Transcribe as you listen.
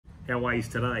How are you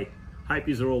today? Hope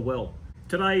you are all well.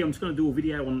 Today I'm just going to do a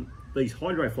video on these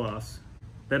hydro flasks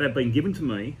that have been given to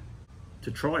me to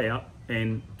try out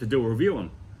and to do a review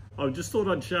on. I just thought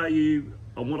I'd show you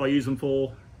on what I use them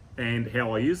for and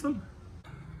how I use them.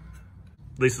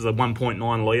 This is a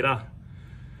 1.9 litre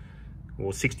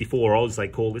or 64 Oz they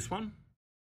call this one.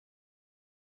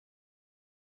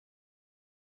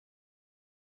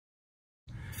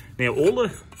 Now all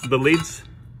the lids,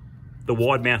 the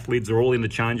wide mouth lids, are all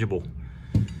interchangeable.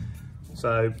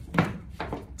 So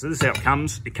this is how it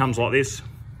comes. It comes like this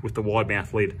with the wide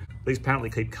mouth lid. These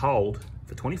apparently keep cold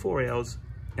for 24 hours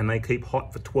and they keep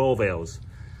hot for 12 hours.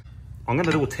 I'm going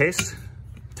to do a test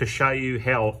to show you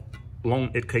how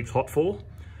long it keeps hot for.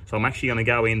 So I'm actually going to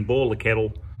go in, boil the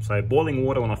kettle, so boiling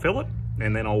water when I fill it,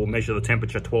 and then I'll measure the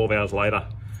temperature 12 hours later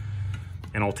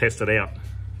and I'll test it out.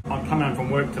 I'll come home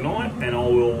from work tonight and I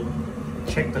will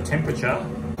check the temperature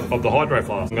of the hydro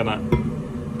flask. I'm going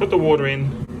to put the water in.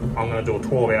 I'm going to do a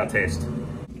 12-hour test.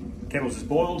 Kettle's just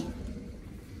boiled.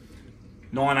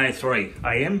 9:03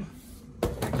 AM.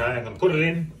 Okay, I'm going to put it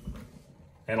in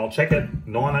and I'll check it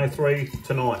 9:03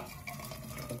 tonight.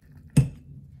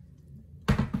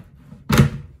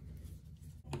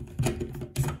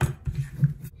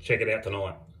 Check it out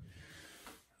tonight.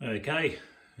 Okay,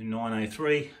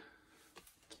 9:03.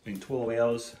 It's been 12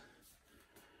 hours.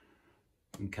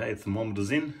 Okay, the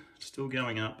thermometer's in, still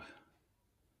going up.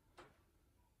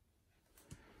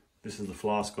 This is the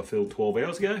flask I filled 12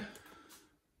 hours ago.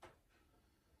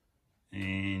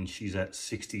 And she's at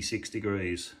 66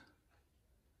 degrees.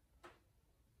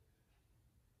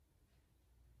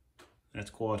 That's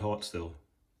quite hot still.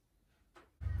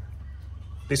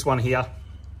 This one here,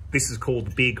 this is called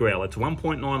the beer growler. It's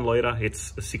 1.9 litre,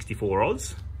 it's a 64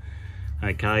 Oz.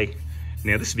 Okay,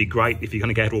 now this would be great if you're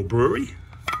going to go to a brewery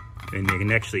and you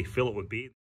can actually fill it with beer.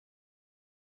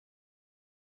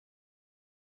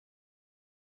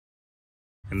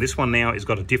 And this one now has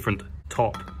got a different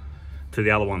top to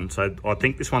the other one. So I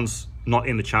think this one's not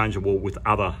interchangeable with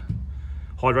other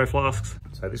hydro flasks.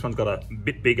 So this one's got a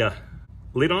bit bigger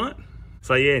lid on it.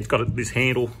 So yeah, it's got this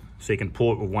handle so you can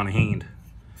pour it with one hand.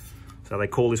 So they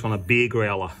call this one a beer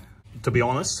growler. To be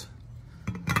honest,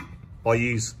 I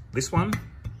use this one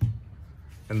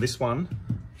and this one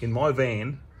in my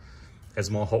van as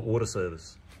my hot water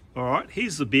service. All right,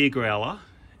 here's the beer growler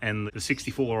and the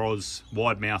 64 Oz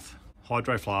wide mouth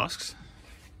hydro flasks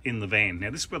in the van. Now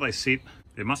this is where they sit.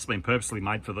 It must have been purposely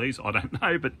made for these, I don't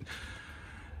know, but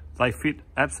they fit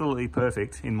absolutely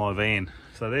perfect in my van.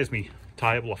 So there's my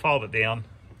table, I fold it down,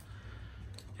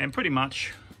 and pretty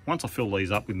much once I fill these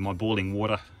up with my boiling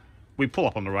water, we pull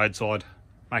up on the roadside,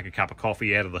 make a cup of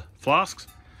coffee out of the flasks.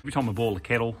 Every time I boil the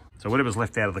kettle, so whatever's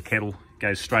left out of the kettle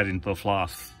goes straight into the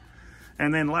flask.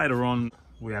 And then later on,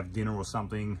 we have dinner or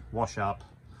something, wash up.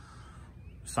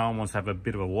 Someone wants to have a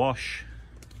bit of a wash.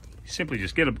 You simply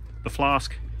just get the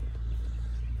flask,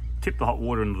 tip the hot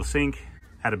water into the sink,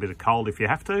 add a bit of cold if you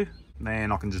have to.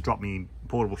 Then I can just drop my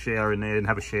portable shower in there and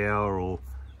have a shower, or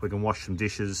we can wash some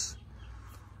dishes.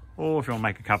 Or if you want to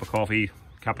make a cup of coffee,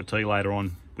 cup of tea later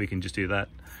on, we can just do that.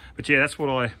 But yeah, that's what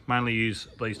I mainly use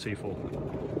these two for.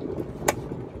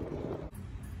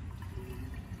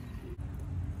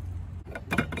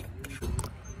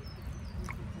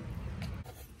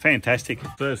 Fantastic,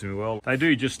 serves me well. They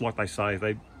do just like they say,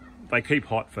 they keep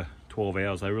hot for 12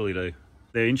 hours, they really do.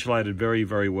 They're insulated very,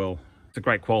 very well. It's a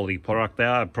great quality product. They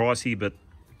are pricey, but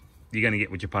you're gonna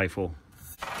get what you pay for.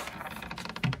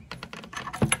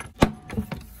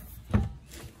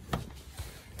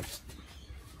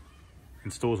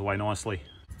 And stores away nicely.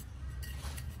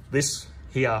 This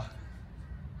here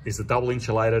is the double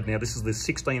insulated. Now this is the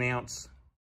 16 ounce.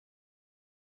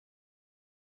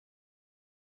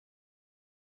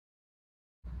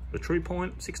 The True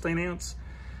Point 16 ounce.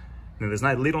 Now there's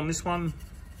no lid on this one.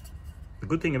 The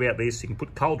good thing about this, you can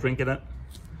put cold drink in it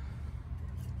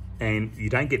and you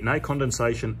don't get no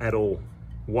condensation at all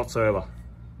whatsoever.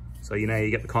 So you know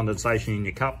you get the condensation in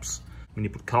your cups when you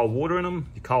put cold water in them,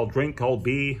 your cold drink, cold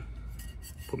beer.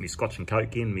 Put me Scotch and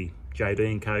Coke in, me JD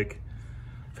and Coke.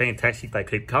 Fantastic, they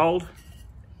keep cold.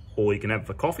 Or you can have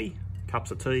for coffee,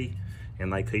 cups of tea,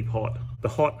 and they keep hot. The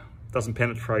hot doesn't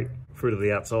penetrate through to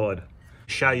the outside.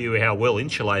 Show you how well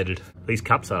insulated these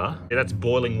cups are. Yeah, that's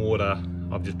boiling water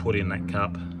I've just put in that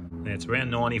cup. And it's around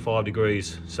 95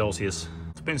 degrees Celsius.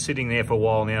 It's been sitting there for a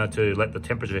while now to let the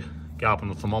temperature go up on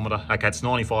the thermometer. Okay, it's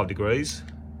 95 degrees.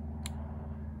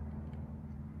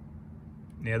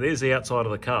 Now there's the outside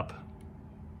of the cup.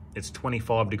 It's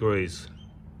 25 degrees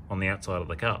on the outside of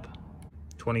the cup.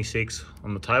 26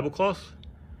 on the tablecloth.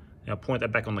 Now point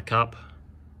that back on the cup.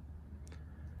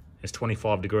 It's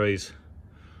 25 degrees.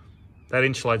 That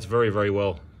insulates very, very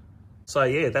well. So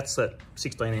yeah, that's that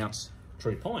 16-ounce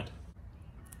true pint.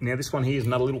 Now this one here is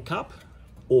another little cup,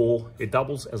 or it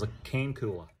doubles as a can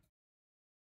cooler.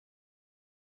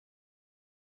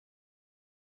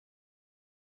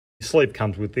 The sleeve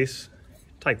comes with this.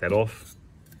 Take that off.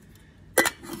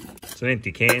 It's an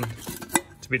empty can.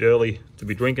 It's a bit early to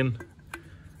be drinking,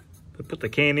 but put the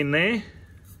can in there,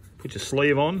 put your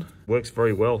sleeve on. Works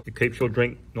very well. It keeps your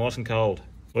drink nice and cold.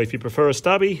 Or if you prefer a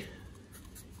stubby,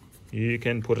 you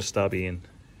can put a stubby in,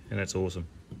 and that's awesome.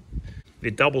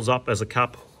 It doubles up as a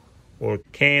cup or a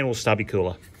can or stubby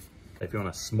cooler. If you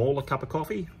want a smaller cup of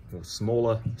coffee or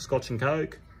smaller Scotch and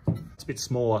Coke, it's a bit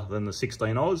smaller than the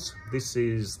 16 Oz. This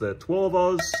is the 12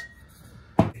 Oz.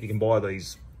 You can buy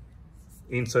these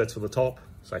inserts for the top.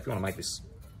 So if you want to make this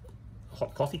a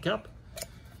hot coffee cup,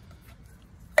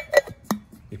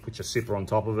 you put your sipper on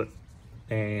top of it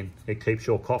and it keeps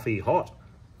your coffee hot.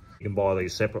 You can buy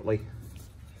these separately.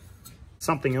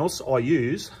 Something else I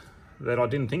use that I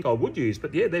didn't think I would use,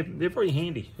 but yeah, they're very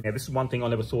handy. Now this is one thing I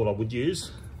never thought I would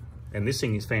use, and this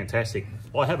thing is fantastic.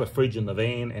 I have a fridge in the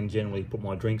van and generally put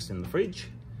my drinks in the fridge.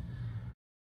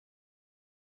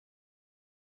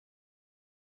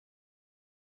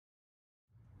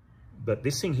 But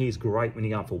this thing here is great when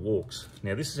you're going for walks.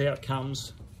 Now this is how it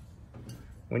comes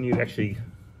when you actually,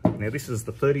 now this is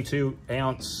the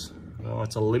 32-ounce, oh,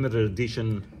 it's a limited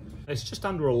edition. It's just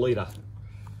under a litre.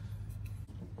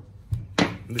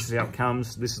 This is how it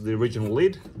comes. This is the original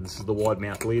lid. This is the wide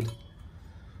mouth lid.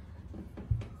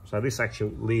 So this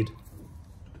actual lid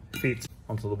fits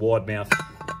onto the wide mouth.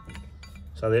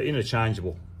 So they're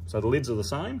interchangeable. So the lids are the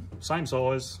same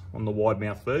size on the wide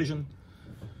mouth version.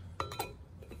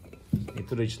 You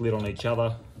put each lid on each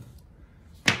other.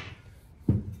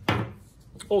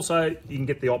 Also, you can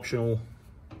get the optional,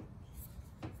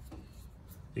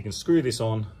 you can screw this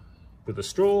on with a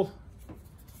straw,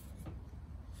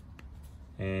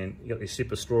 and you got this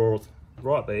sipper straw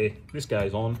right there. This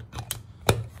goes on,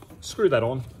 screw that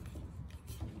on,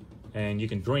 and you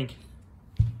can drink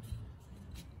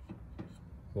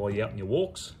while you're out on your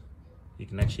walks. You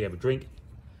can actually have a drink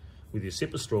with your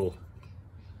sipper straw.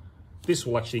 This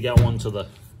will actually go onto the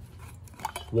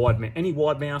wide mouth, any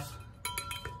wide mouth.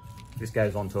 This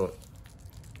goes onto it.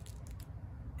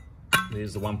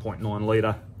 There's the 1.9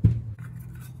 litre.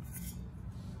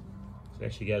 It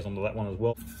actually goes onto that one as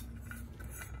well.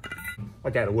 I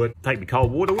go to work, take my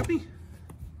cold water with me,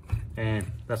 and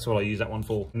that's what I use that one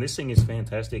for. And this thing is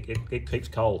fantastic. It keeps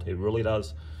cold, it really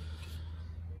does.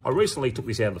 I recently took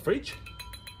this out of the fridge.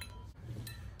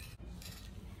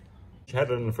 Had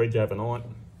it in the fridge overnight.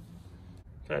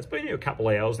 So it's been here a couple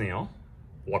of hours now,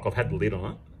 like I've had the lid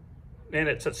on it, and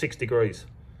it's at 6 degrees.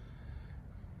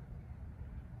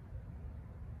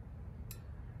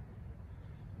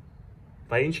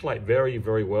 They insulate very,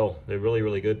 very well. They're really,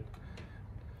 really good.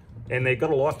 And they've got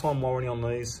a lifetime warranty on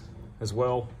these as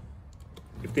well.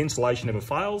 If the insulation ever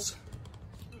fails,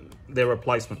 they're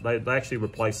replacement. They actually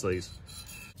replace these.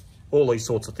 All these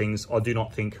sorts of things I do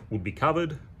not think would be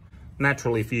covered.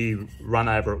 Naturally, if you run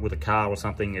over it with a car or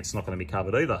something, it's not going to be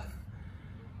covered either.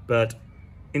 But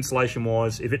insulation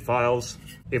wise, if it fails,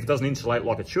 if it doesn't insulate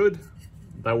like it should,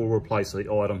 they will replace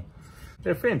the item.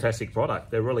 They're a fantastic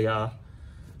product, they really are.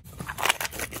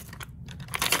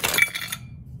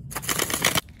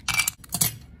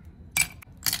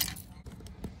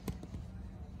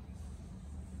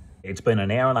 It's been an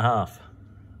hour and a half.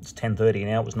 It's 10:30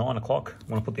 now, it was 9 o'clock.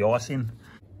 I want to put the ice in.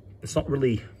 It's not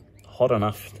really hot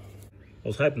enough. I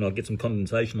was hoping I'd get some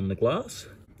condensation on the glass.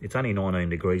 It's only 19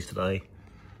 degrees today,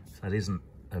 so it isn't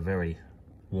a very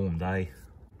warm day.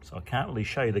 So I can't really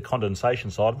show you the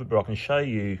condensation side of it, but I can show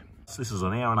you, this is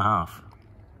an hour and a half.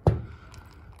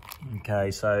 Okay,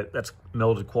 so that's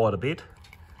melted quite a bit.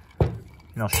 And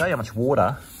I'll show you how much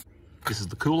water. This is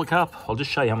the cooler cup. I'll just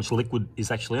show you how much liquid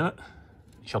is actually in it.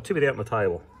 I'll tip it out on the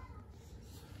table.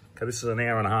 Okay, this is an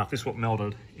hour and a half. This is what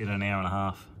melted in an hour and a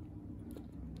half.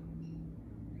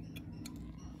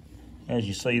 As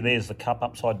you see, there's the cup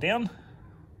upside down.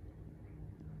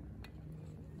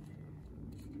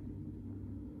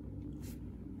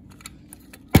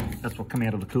 That's what came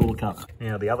out of the cooler cup.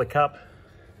 Now the other cup.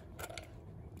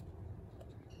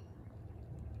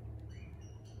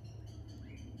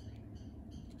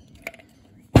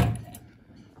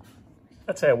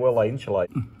 That's how well they insulate.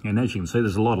 And as you can see,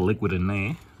 there's a lot of liquid in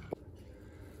there.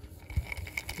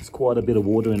 There's quite a bit of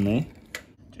water in there.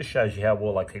 Just shows you how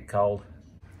well they keep cold.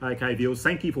 Okay viewers,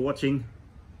 thank you for watching.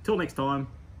 Till next time,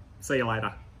 see you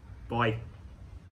later. Bye.